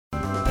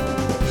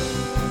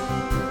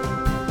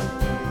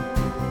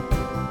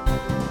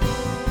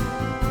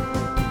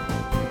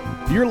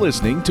You're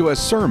listening to a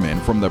sermon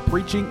from the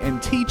preaching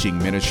and teaching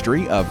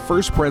ministry of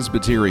First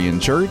Presbyterian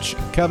Church,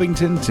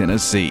 Covington,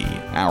 Tennessee.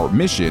 Our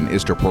mission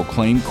is to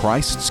proclaim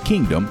Christ's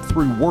kingdom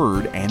through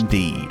word and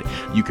deed.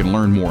 You can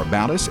learn more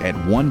about us at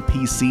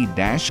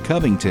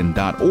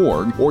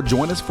 1pc-covington.org or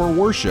join us for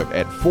worship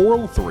at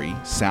 403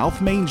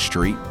 South Main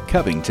Street,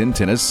 Covington,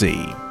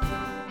 Tennessee.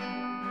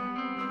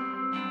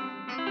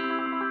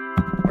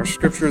 Our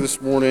scripture this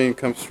morning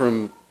comes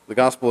from the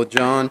Gospel of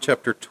John,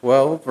 chapter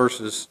 12,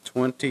 verses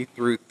 20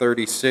 through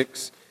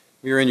 36. If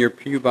you're in your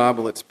pew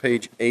Bible, it's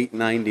page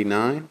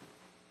 899.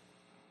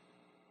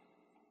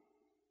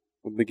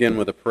 We'll begin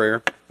with a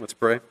prayer. Let's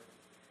pray.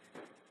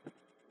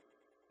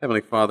 Heavenly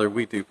Father,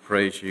 we do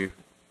praise you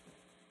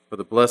for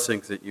the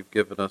blessings that you've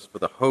given us, for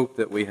the hope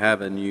that we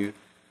have in you,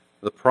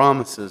 for the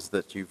promises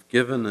that you've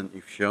given and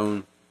you've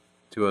shown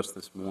to us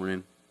this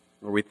morning.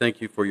 Lord, we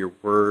thank you for your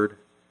word.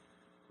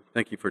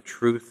 Thank you for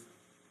truth.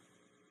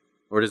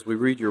 Lord, as we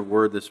read your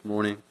word this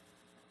morning,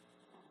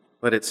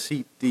 let it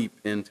seep deep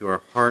into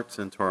our hearts,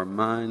 into our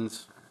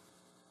minds,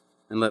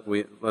 and let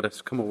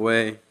us come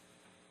away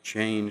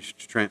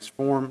changed,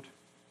 transformed,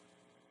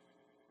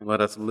 and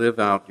let us live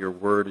out your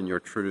word and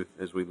your truth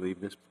as we leave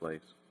this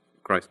place.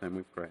 In Christ's name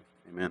we pray.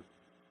 Amen.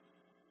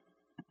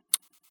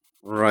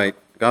 All right,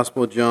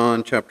 Gospel of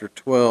John, chapter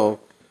 12,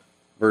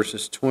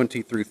 verses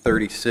 20 through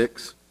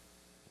 36.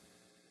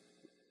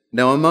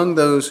 Now among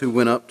those who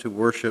went up to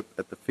worship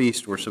at the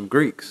feast were some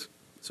Greeks.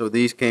 So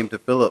these came to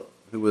Philip,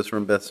 who was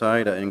from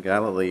Bethsaida in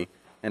Galilee,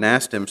 and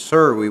asked him,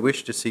 "Sir, we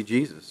wish to see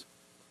Jesus."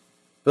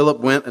 Philip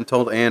went and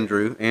told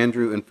Andrew.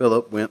 Andrew and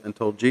Philip went and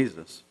told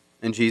Jesus.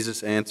 And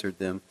Jesus answered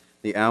them,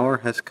 "The hour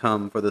has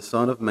come for the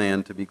Son of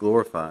Man to be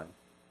glorified.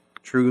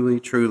 Truly,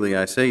 truly,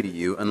 I say to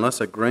you, unless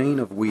a grain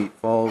of wheat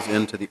falls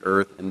into the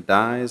earth and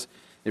dies,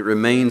 it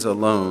remains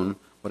alone,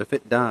 but if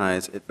it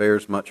dies, it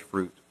bears much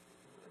fruit.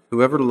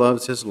 Whoever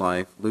loves his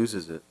life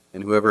loses it,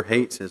 and whoever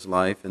hates his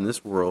life in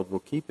this world will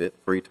keep it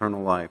for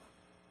eternal life.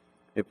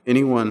 If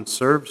anyone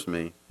serves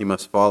me, he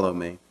must follow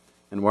me,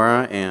 and where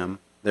I am,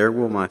 there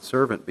will my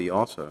servant be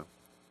also.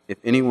 If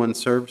anyone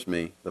serves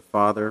me, the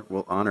Father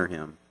will honor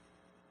him.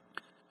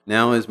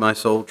 Now is my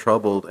soul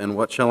troubled, and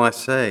what shall I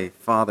say?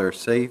 Father,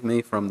 save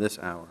me from this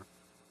hour.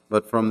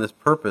 But from this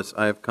purpose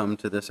I have come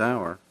to this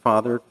hour.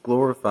 Father,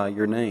 glorify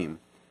your name."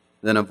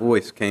 Then a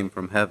voice came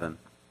from heaven.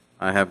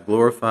 "I have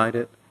glorified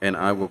it, and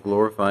I will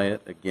glorify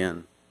it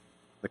again."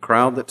 The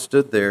crowd that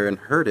stood there and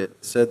heard it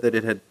said that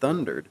it had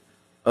thundered.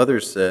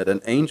 Others said,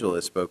 "An angel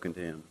has spoken to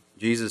him."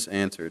 Jesus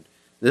answered,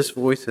 "This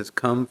voice has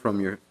come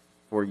for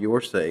your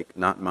sake,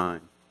 not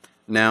mine.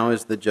 Now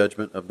is the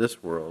judgment of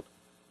this world.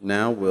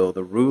 Now will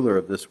the ruler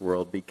of this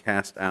world be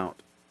cast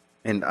out.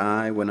 And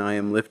I, when I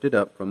am lifted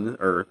up from the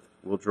earth,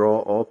 will draw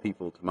all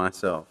people to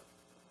myself."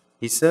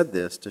 He said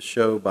this to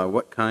show by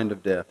what kind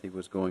of death he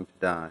was going to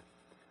die.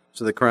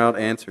 So the crowd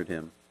answered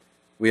him,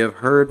 "We have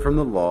heard from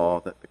the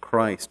law that the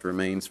Christ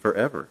remains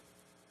forever.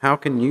 How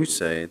can you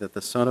say that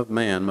the Son of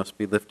Man must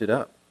be lifted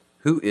up?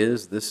 Who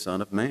is this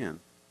Son of Man?"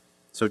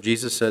 So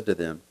Jesus said to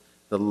them,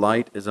 "The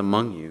light is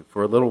among you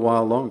for a little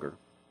while longer.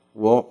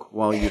 Walk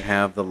while you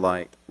have the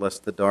light,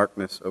 lest the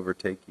darkness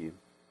overtake you.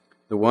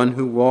 The one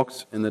who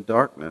walks in the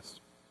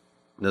darkness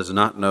does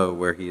not know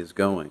where he is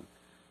going.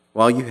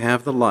 While you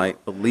have the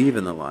light, believe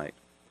in the light,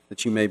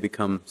 that you may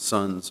become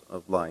sons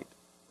of light."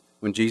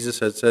 When Jesus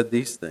had said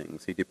these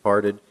things, he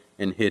departed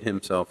and hid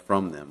himself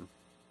from them.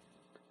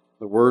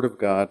 The word of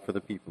God for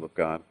the people of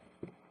God.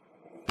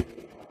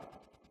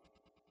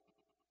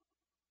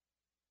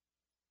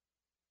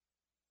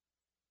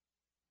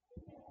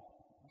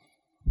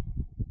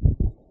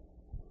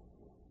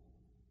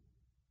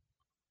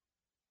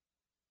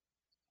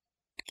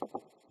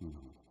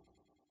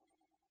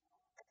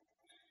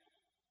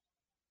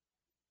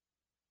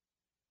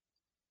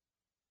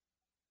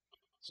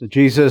 So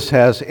Jesus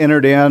has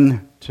entered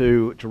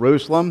into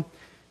Jerusalem.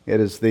 It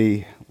is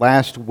the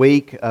last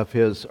week of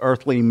his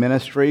earthly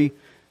ministry,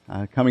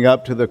 coming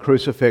up to the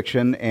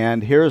crucifixion,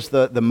 and here's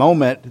the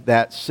moment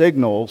that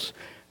signals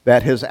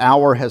that his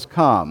hour has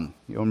come.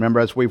 You'll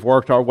remember as we've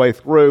worked our way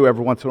through,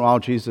 every once in a while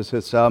Jesus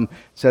has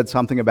said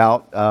something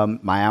about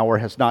my hour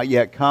has not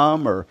yet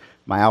come, or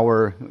my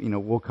hour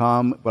will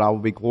come, but I will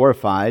be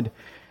glorified.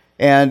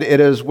 And it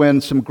is when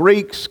some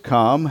Greeks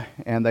come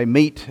and they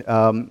meet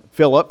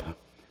Philip.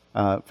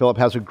 Philip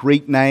has a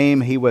Greek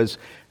name. He was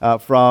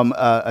from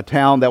a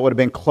town that would have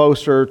been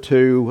closer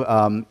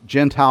to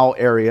Gentile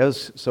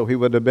areas, so he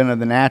would have been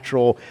the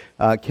natural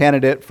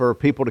candidate for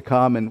people to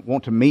come and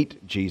want to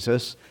meet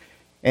Jesus.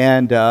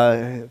 And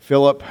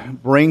Philip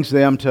brings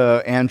them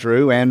to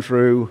Andrew.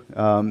 Andrew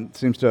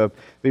seems to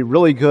be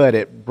really good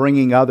at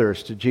bringing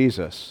others to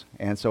Jesus.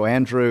 And so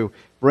Andrew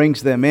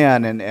brings them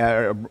in and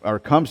or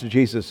comes to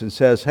Jesus and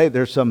says, "Hey,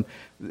 there's some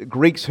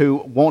Greeks who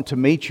want to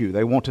meet you.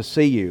 They want to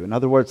see you." In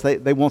other words,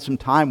 they want some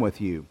time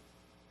with you.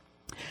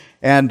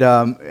 And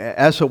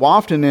as so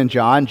often in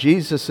John,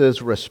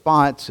 Jesus'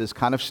 response is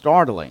kind of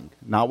startling,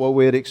 not what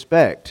we'd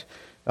expect.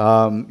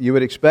 You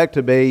would expect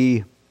to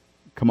be,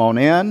 "Come on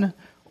in,"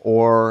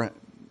 or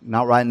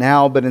not right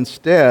now, but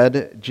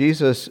instead,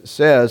 Jesus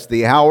says,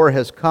 the hour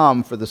has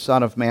come for the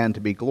Son of Man to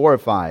be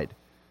glorified.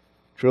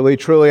 Truly,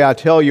 truly, I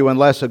tell you,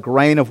 unless a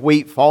grain of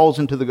wheat falls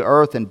into the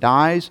earth and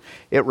dies,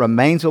 it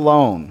remains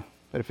alone.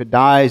 But if it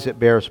dies, it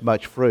bears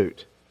much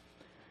fruit.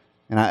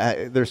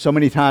 And there's so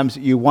many times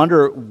you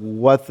wonder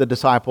what the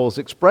disciples'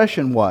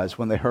 expression was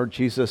when they heard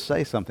Jesus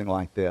say something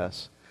like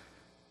this.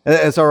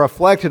 As I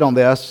reflected on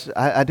this,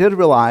 I did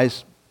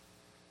realize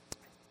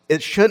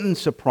it shouldn't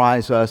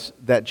surprise us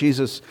that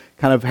Jesus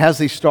kind of has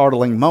these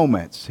startling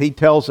moments. He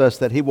tells us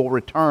that He will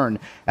return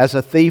as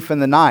a thief in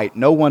the night.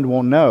 No one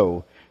will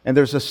know. And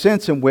there's a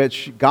sense in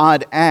which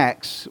God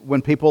acts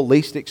when people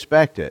least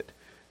expect it.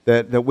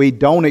 That we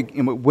don't,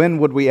 when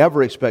would we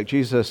ever expect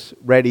Jesus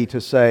ready to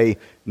say,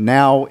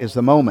 now is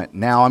the moment,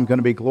 now I'm going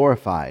to be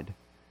glorified?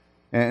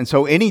 And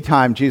so any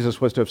time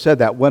Jesus was to have said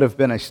that would have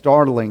been a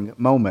startling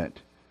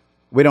moment.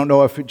 We don't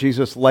know if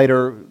Jesus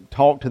later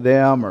talked to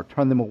them or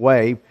turned them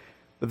away.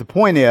 But the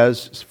point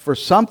is, for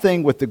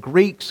something with the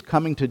Greeks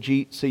coming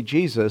to see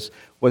Jesus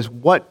was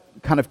what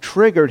kind of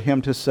triggered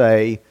Him to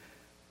say,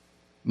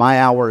 my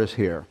hour is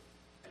here.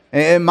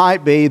 It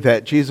might be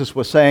that Jesus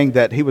was saying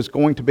that He was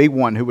going to be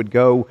one who would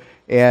go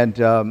and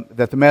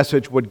that the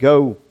message would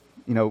go,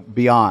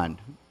 beyond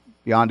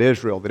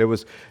Israel, that it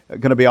was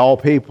going to be all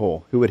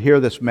people who would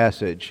hear this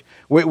message.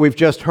 We've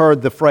just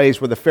heard the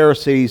phrase where the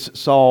Pharisees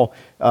saw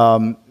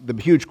the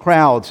huge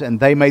crowds and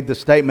they made the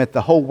statement,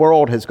 the whole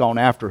world has gone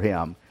after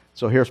Him.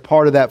 So here's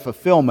part of that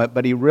fulfillment,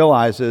 but He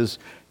realizes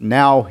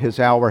now His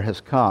hour has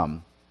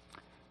come.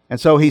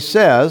 And so He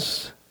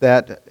says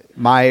that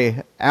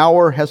my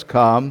hour has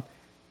come.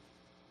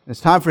 It's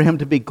time for Him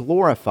to be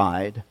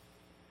glorified.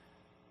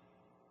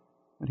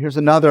 And here's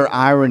another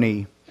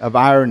irony of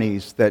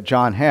ironies that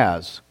John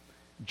has.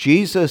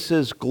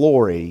 Jesus'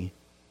 glory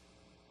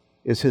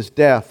is His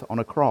death on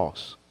a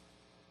cross.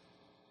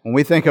 When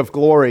we think of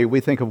glory, we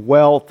think of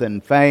wealth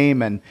and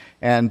fame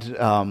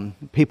and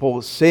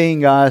people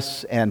seeing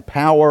us and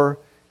power.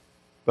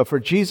 But for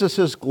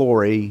Jesus'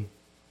 glory,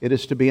 it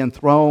is to be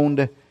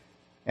enthroned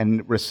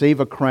and receive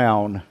a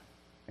crown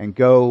and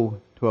go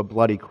to a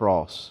bloody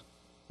cross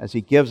as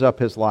He gives up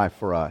His life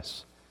for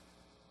us.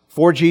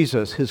 For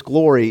Jesus, His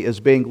glory is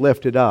being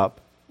lifted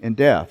up in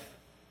death,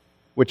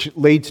 which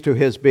leads to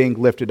His being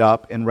lifted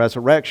up in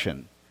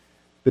resurrection.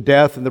 The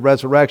death and the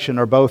resurrection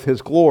are both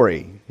His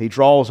glory. He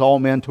draws all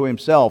men to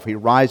Himself. He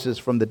rises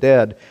from the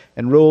dead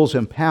and rules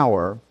in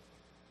power.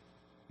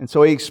 And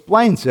so He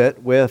explains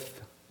it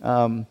with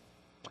an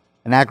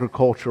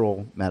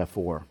agricultural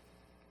metaphor.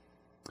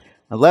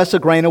 Unless a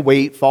grain of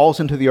wheat falls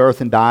into the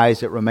earth and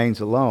dies, it remains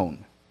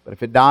alone. But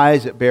if it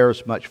dies, it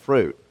bears much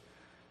fruit.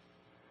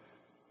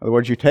 In other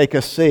words, you take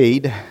a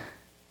seed.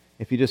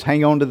 If you just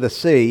hang on to the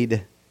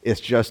seed, it's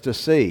just a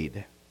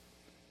seed.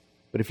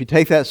 But if you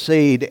take that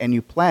seed and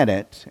you plant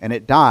it, and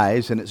it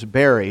dies, and it's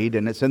buried,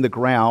 and it's in the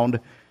ground,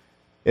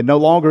 it no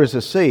longer is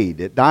a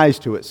seed. It dies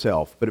to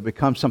itself, but it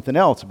becomes something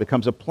else. It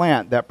becomes a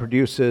plant that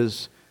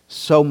produces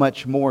so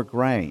much more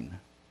grain.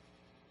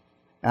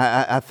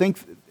 I think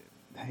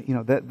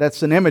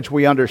that's an image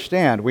we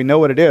understand. We know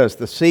what it is.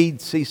 The seed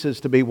ceases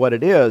to be what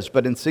it is,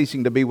 but in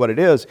ceasing to be what it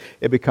is,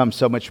 it becomes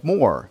so much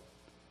more.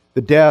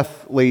 The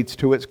death leads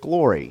to its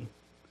glory.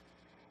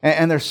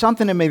 And there's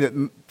something in me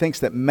that thinks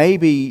that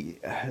maybe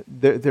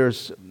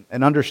there's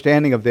an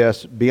understanding of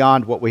this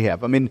beyond what we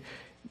have. I mean,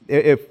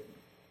 if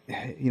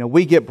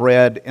we get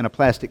bread in a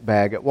plastic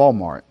bag at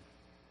Walmart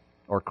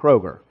or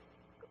Kroger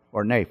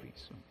or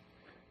Nafis.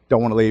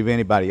 Don't want to leave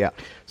anybody out.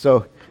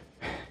 So,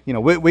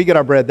 we get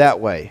our bread that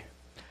way.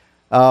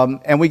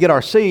 And we get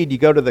our seed, you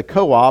go to the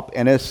co-op,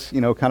 and it's,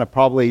 kind of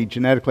probably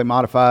genetically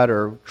modified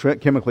or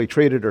chemically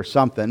treated or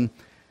something.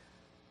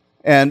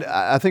 And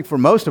I think for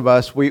most of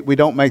us, we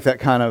don't make that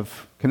kind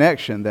of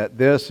connection, that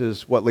this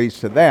is what leads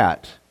to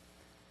that.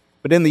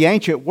 But in the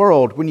ancient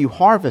world, when you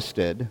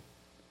harvested,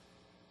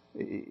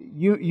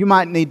 you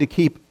might need to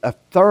keep a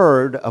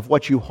third of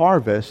what you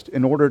harvest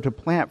in order to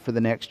plant for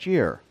the next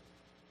year.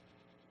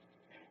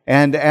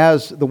 And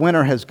as the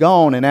winter has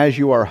gone and as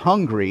you are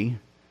hungry,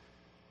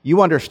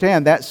 you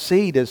understand that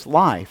seed is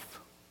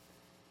life.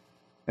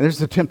 And there's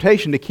the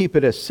temptation to keep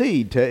it as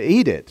seed, to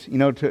eat it,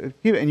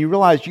 and you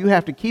realize you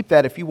have to keep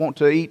that if you want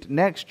to eat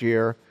next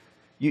year.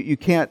 You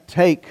can't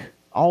take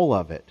all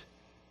of it.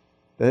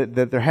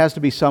 That there has to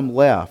be some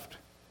left,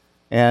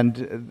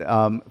 and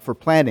for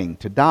planting,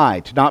 to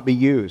die, to not be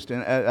used.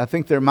 And I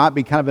think there might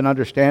be kind of an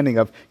understanding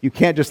of you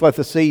can't just let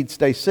the seed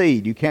stay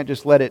seed. You can't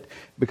just let it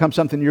become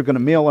something you're going to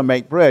meal and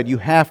make bread. You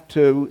have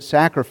to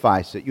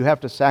sacrifice it. You have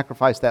to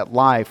sacrifice that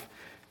life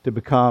to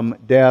become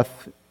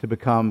death, to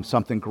become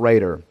something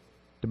greater,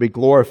 to be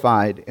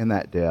glorified in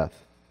that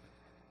death.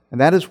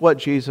 And that is what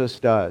Jesus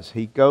does.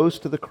 He goes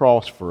to the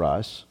cross for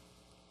us.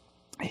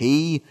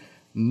 He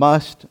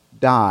must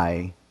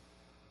die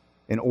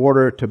in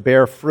order to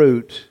bear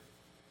fruit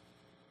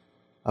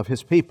of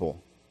His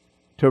people,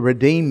 to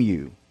redeem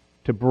you,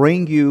 to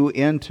bring you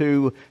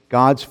into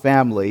God's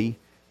family.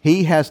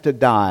 He has to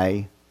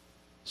die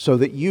so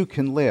that you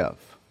can live.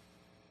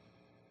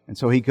 And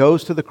so he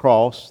goes to the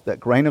cross, that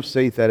grain of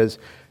seed that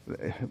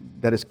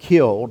is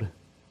killed,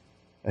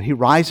 and he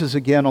rises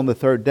again on the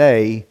third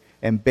day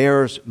and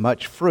bears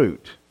much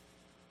fruit.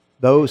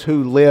 Those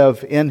who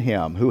live in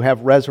him, who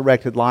have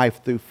resurrected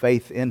life through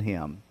faith in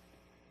him.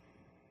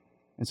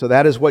 And so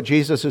that is what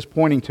Jesus is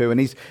pointing to. And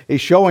he's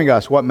showing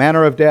us what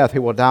manner of death he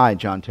will die,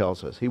 John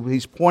tells us.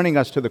 He's pointing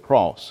us to the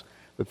cross.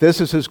 That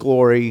this is his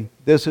glory,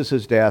 this is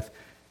his death,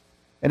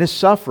 and his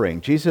suffering.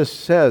 Jesus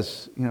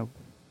says,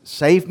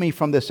 save me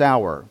from this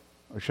hour.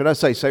 Or should I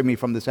say, save me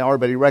from this hour?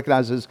 But he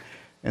recognizes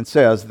and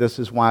says, this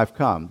is why I've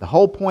come. The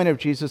whole point of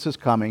Jesus'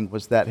 coming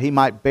was that he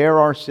might bear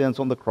our sins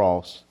on the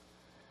cross,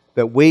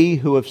 that we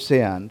who have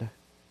sinned,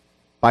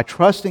 by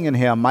trusting in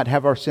him, might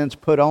have our sins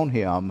put on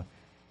him,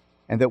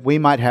 and that we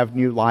might have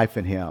new life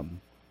in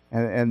him.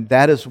 And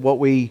that is what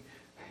we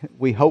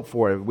hope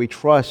for. We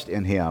trust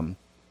in him.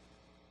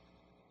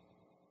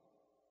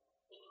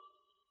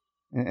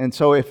 And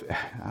so if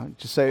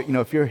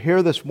you're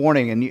here this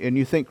morning and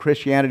you think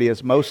Christianity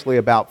is mostly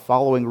about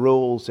following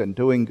rules and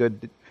doing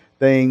good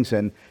things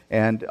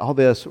and all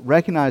this,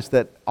 recognize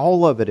that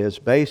all of it is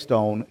based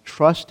on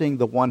trusting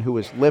the one who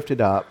is lifted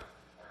up,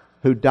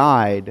 who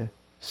died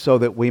so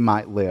that we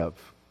might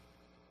live.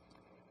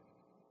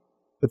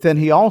 But then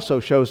he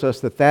also shows us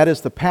that is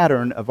the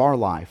pattern of our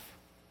life.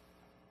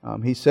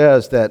 He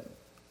says that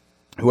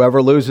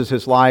whoever loses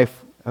his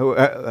life, who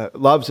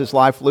loves his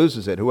life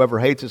loses it. Whoever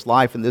hates his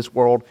life in this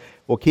world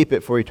will keep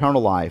it for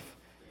eternal life.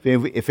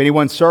 If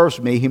anyone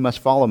serves me, he must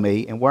follow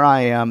me, and where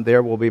I am,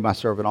 there will be my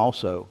servant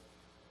also.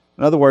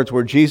 In other words,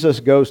 where Jesus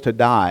goes to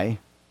die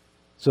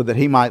so that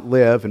he might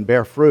live and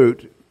bear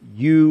fruit,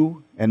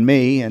 you and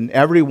me and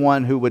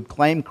everyone who would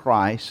claim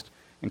Christ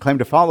and claim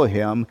to follow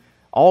him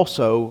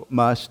also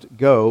must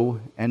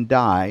go and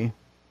die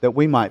that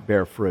we might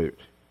bear fruit.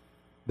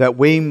 That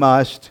we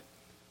must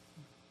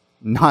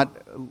not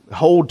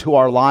hold to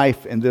our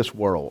life in this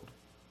world,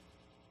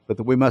 but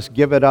that we must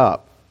give it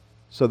up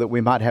so that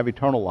we might have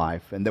eternal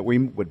life and that we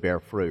would bear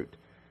fruit.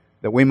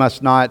 That we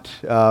must not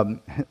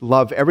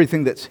love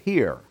everything that's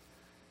here.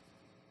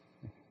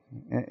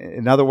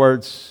 In other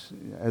words,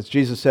 as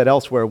Jesus said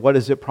elsewhere, what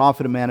does it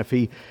profit a man if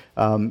he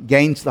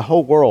gains the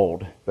whole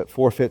world but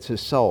forfeits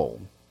his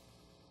soul?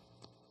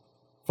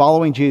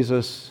 Following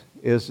Jesus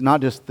is not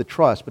just the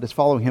trust, but it's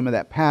following him in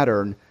that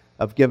pattern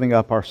of giving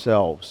up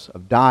ourselves,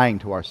 of dying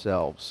to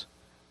ourselves.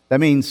 That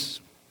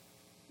means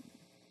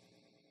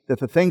that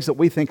the things that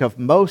we think of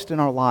most in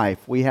our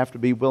life, we have to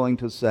be willing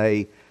to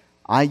say,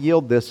 I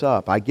yield this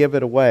up, I give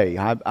it away,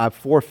 I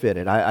forfeit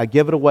it, I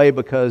give it away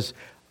because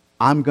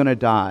I'm going to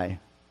die,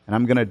 and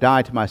I'm going to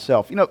die to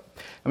myself.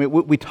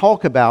 We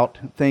talk about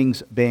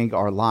things being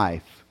our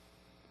life.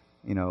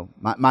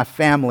 My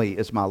family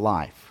is my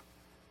life.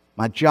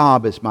 My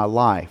job is my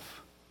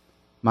life.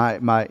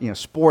 My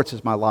sports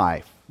is my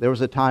life. There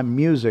was a time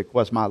music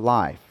was my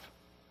life.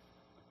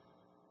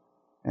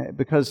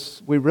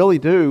 Because we really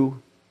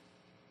do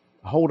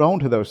hold on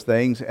to those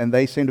things, and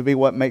they seem to be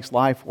what makes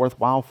life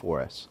worthwhile for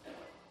us.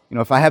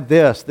 If I have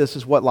this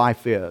is what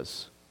life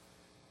is.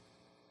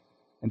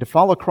 And to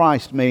follow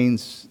Christ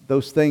means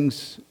those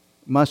things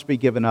must be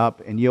given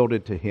up and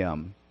yielded to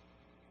him.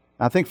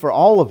 I think for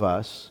all of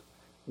us,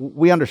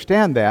 we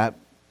understand that.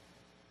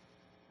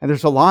 And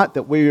there's a lot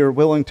that we are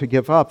willing to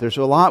give up. There's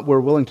a lot we're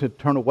willing to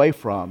turn away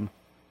from.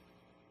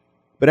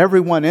 But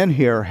everyone in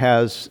here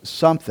has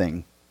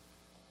something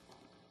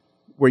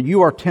where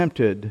you are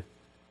tempted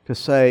to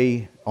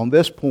say, on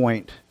this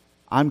point,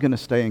 I'm going to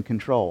stay in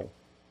control.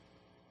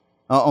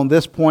 On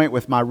this point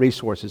with my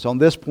resources. On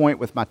this point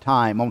with my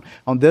time.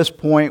 On this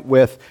point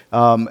with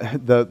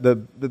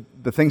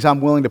the things I'm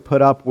willing to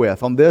put up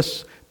with. On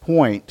this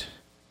point,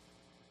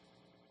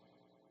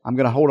 I'm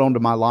going to hold on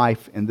to my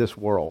life in this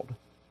world.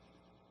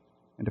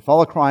 And to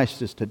follow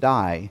Christ is to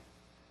die,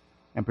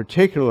 and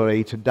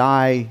particularly to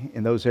die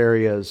in those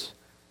areas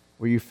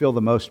where you feel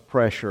the most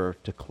pressure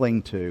to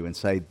cling to and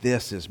say,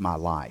 this is my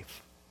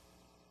life.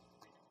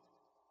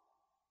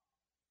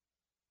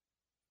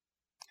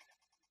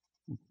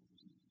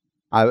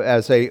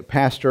 As a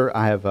pastor,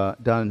 I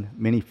have done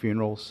many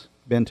funerals,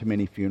 been to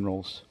many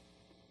funerals.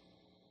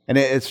 And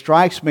it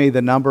strikes me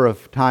the number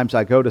of times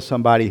I go to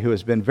somebody who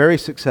has been very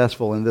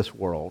successful in this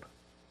world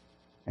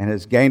and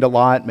has gained a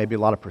lot, maybe a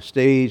lot of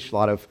prestige, a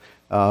lot of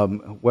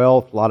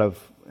wealth, a lot of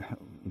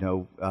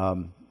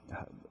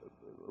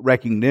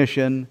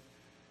recognition.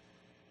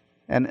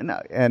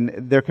 And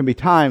there can be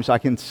times I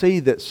can see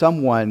that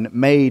someone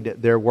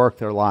made their work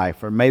their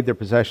life, or made their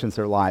possessions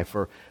their life,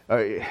 or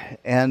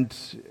even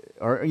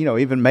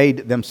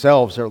made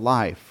themselves their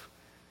life.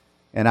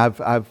 And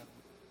I've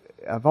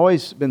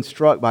always been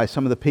struck by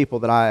some of the people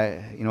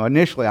that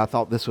initially I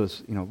thought this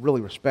was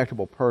really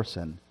respectable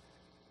person.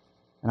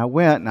 And I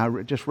went and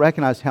I just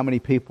recognized how many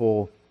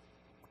people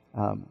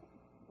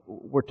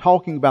were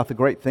talking about the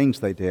great things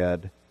they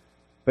did,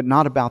 but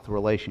not about the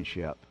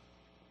relationship.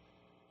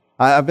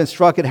 I've been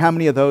struck at how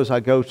many of those I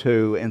go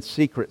to and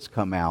secrets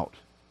come out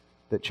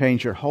that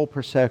change your whole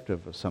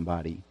perspective of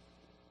somebody.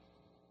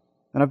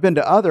 And I've been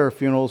to other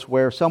funerals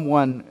where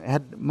someone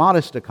had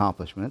modest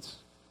accomplishments,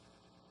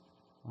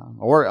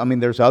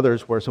 There's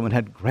others where someone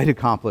had great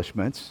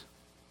accomplishments,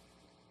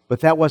 but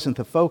that wasn't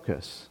the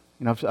focus.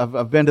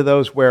 I've been to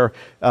those where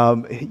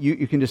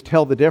you can just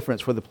tell the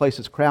difference, where the place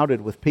is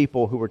crowded with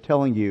people who are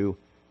telling you,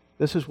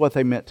 this is what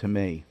they meant to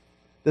me.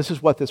 This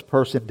is what this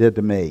person did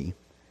to me.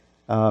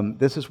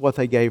 This is what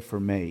they gave for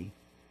me.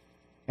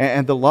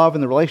 And the love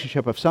and the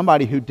relationship of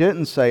somebody who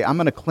didn't say, I'm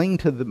going to cling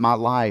to my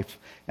life,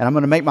 and I'm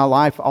going to make my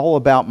life all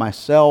about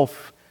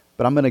myself,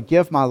 but I'm going to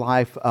give my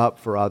life up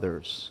for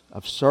others,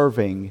 of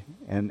serving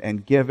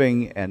and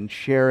giving and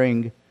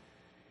sharing.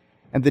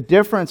 And the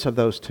difference of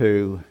those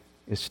two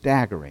is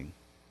staggering.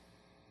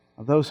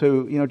 Of those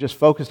who, just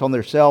focused on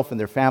their self and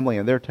their family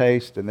and their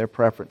taste and their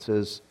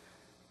preferences,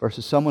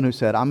 versus someone who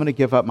said, I'm going to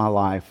give up my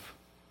life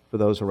for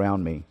those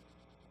around me.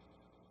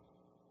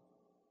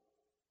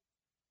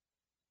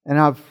 And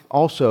I've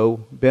also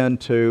been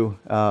to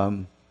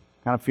kind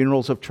of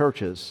funerals of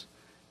churches,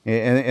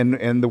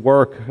 and the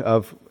work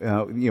of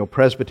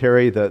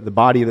Presbytery, the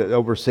body that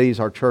oversees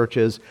our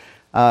churches.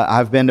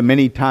 I've been to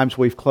many times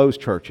we've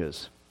closed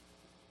churches,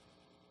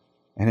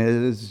 and it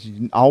is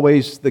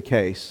always the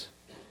case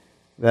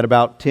that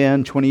about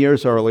 10, 20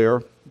 years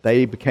earlier,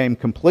 they became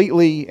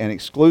completely and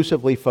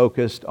exclusively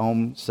focused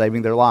on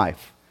saving their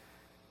life,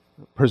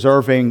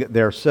 preserving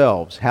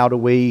themselves. How do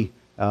we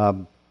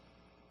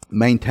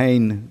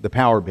maintain the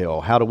power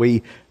bill? How do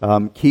we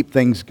keep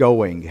things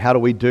going? How do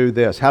we do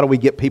this? How do we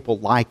get people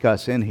like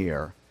us in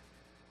here?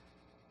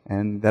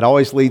 And that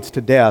always leads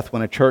to death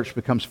when a church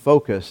becomes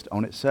focused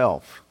on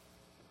itself.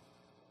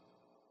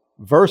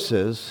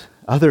 Versus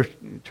other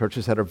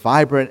churches that are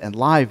vibrant and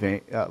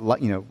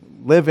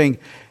living.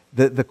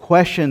 The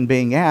question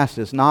being asked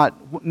is not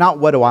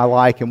what do I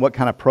like and what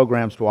kind of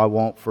programs do I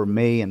want for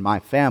me and my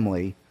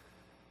family,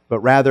 but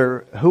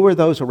rather, who are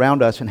those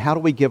around us, and how do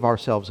we give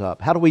ourselves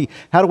up? How do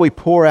we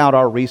pour out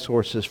our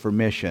resources for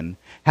mission?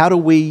 How do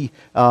we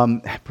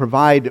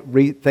provide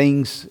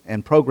things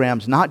and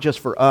programs not just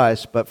for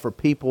us, but for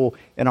people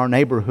in our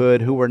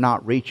neighborhood who we're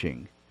not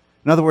reaching?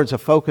 In other words, a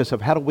focus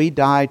of how do we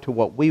die to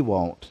what we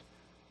want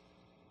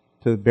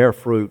to bear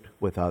fruit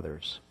with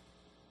others?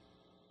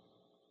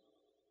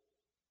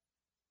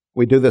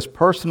 We do this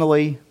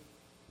personally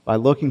by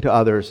looking to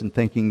others and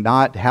thinking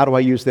not how do I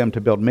use them to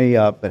build me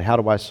up, but how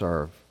do I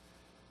serve?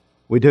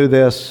 We do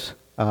this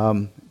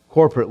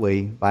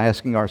corporately by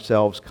asking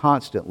ourselves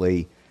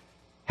constantly,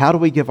 how do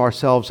we give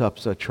ourselves up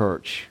as a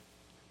church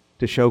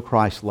to show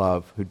Christ's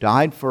love, who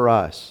died for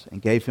us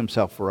and gave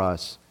himself for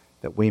us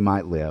that we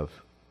might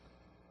live?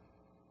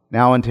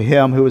 Now unto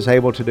him who is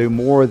able to do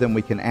more than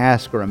we can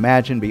ask or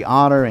imagine be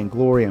honor and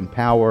glory and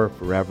power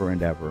forever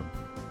and ever.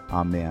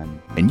 Amen.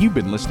 And you've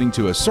been listening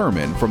to a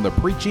sermon from the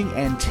preaching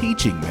and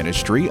teaching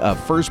ministry of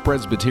First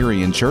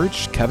Presbyterian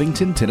Church,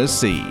 Covington,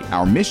 Tennessee.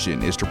 Our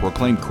mission is to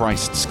proclaim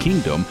Christ's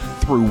kingdom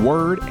through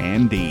word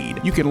and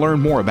deed. You can learn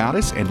more about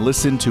us and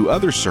listen to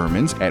other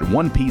sermons at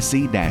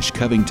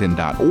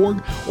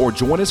 1pc-covington.org or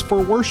join us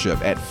for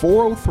worship at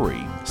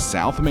 403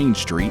 South Main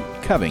Street,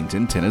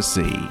 Covington,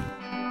 Tennessee.